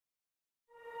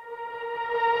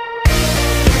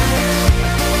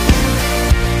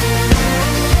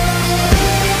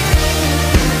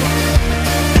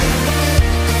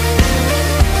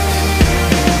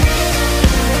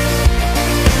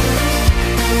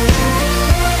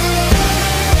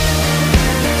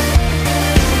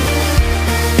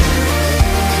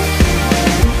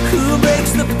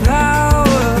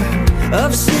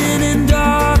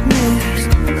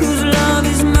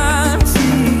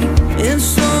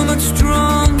much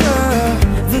stronger.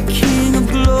 The King of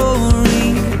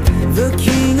glory, the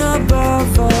King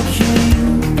above all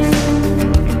kings,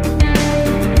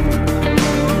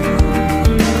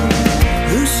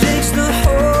 who shakes the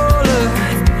whole earth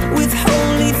with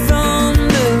holy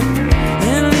thunder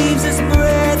and leaves us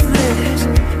breathless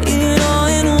in awe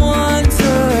and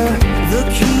wonder. The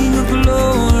King of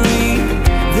glory,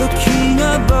 the King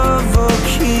above all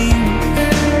kings.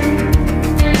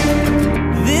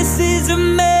 This is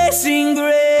amazing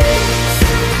grace.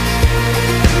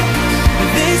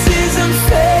 This is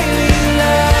unfailing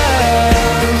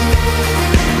love,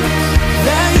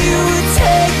 that you would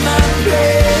take my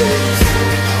place,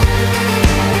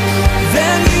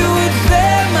 that you would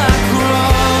bear my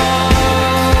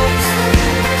cross.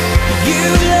 You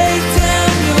laid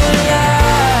down your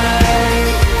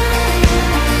life,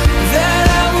 that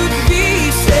I would be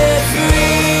set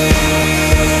free.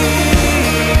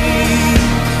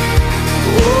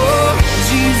 Oh,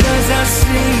 Jesus, I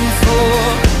sing for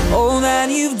all that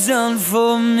you've done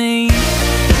for me.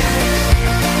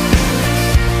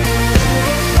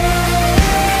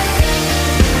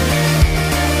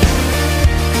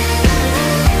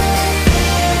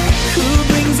 Who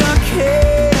brings our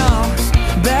chaos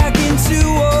back into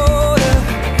order?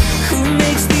 Who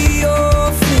makes the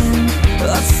orphan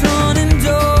a son and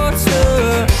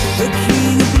daughter? The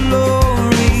King of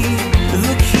glory,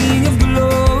 the King of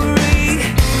glory,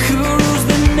 who rules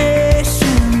the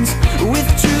nations with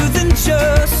truth and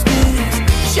justice,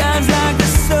 shines like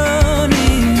the sun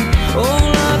in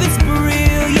all of its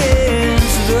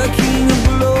brilliance. The King of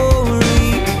glory,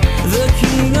 the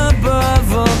King above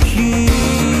all kings.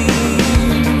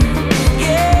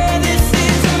 Yeah, this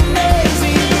is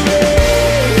amazing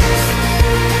grace.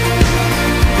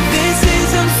 This is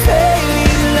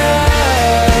unfailing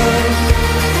love,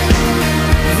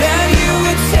 that you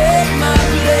would take my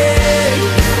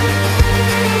place,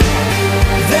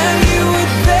 that you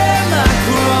would bear my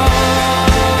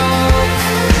cross.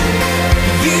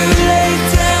 You laid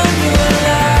down your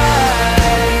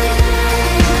life,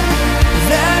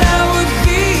 that I would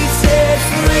be set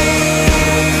free.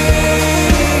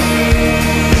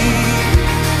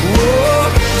 Oh,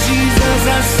 Jesus,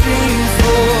 I sing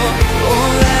for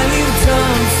all that you've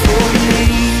done for me.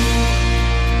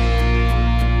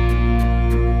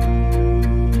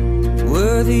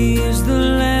 Worthy is the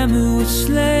Lamb who was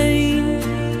slain,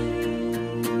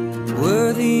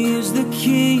 worthy is the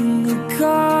King who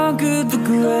conquered the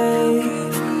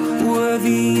grave.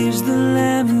 Worthy is the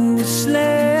Lamb who was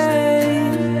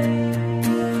slain,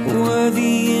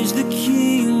 worthy is the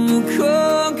King who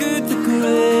conquered the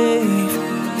grave.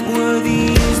 Worthy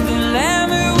is the Lamb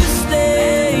who was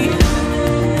slain,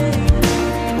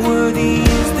 worthy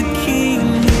is the King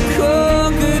who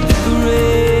conquered the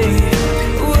grave.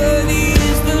 Worthy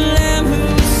is the Lamb who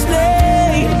was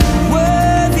slain,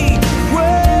 worthy,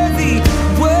 worthy,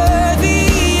 worthy.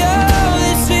 Oh,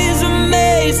 this is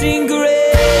amazing grace.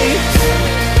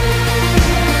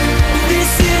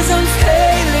 This is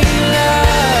unfailing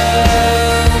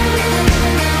love,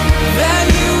 that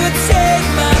you would take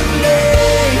my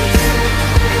place,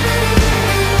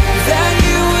 that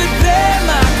you would bear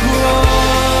my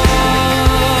cross.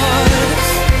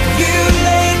 You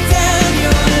laid down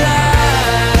your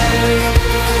life,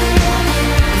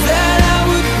 that I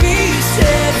would be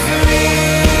set free.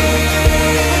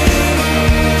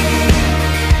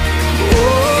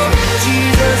 Oh,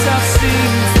 Jesus, I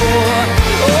sing for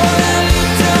all that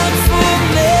you've done for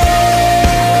me.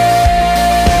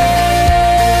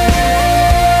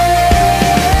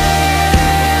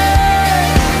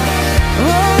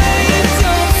 All that you've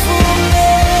done for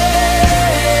me.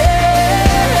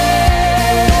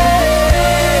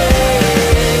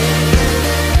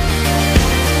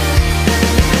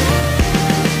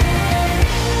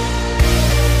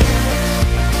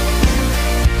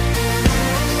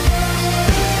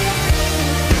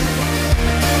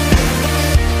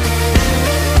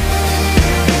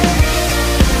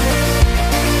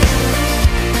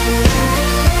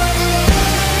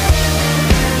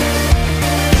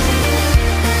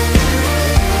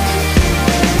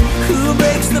 Who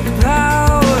breaks the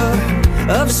power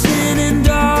of sin and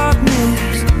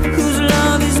darkness? Whose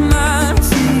love is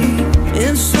mighty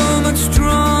and so much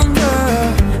stronger?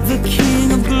 The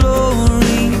King of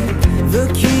glory, the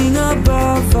King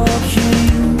above all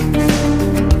kings,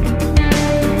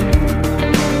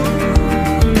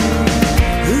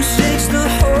 who shakes the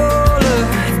whole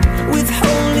earth with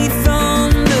holy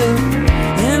thunder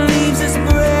and leaves us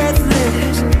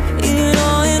breathless in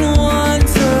awe and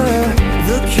wonder.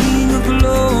 The King of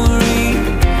glory,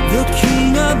 the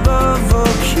King above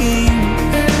all kings.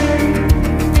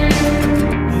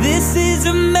 This is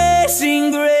amazing.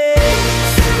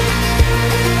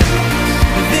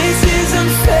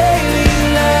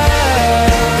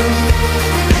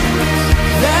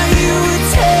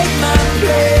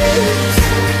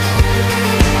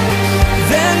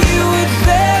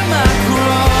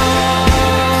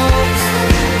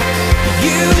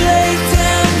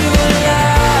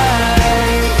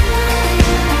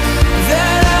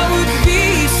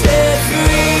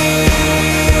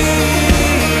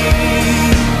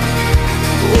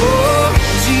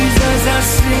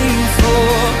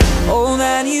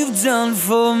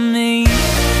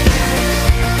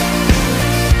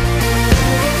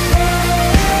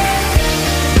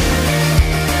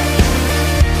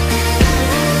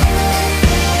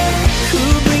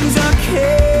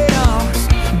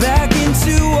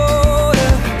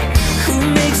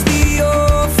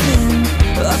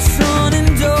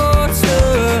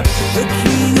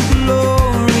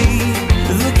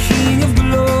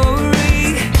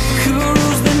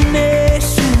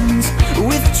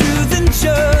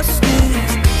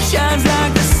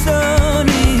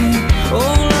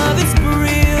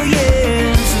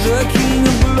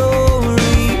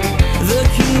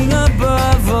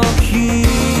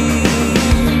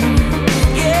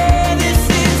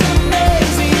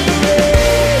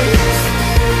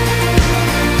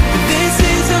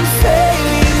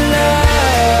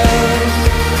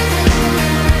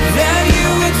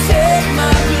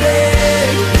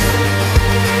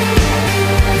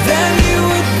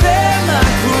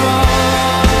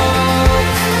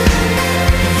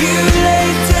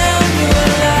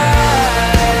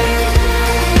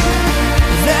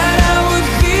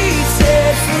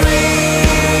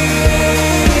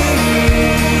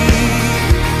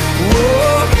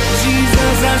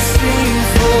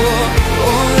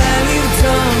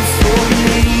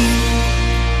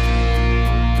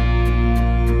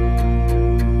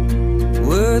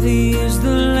 is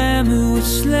the Lamb who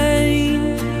was slain.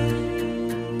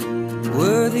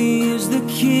 Worthy is the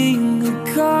King who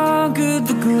conquered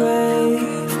the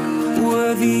grave.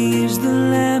 Worthy is the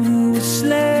Lamb who was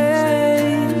slain.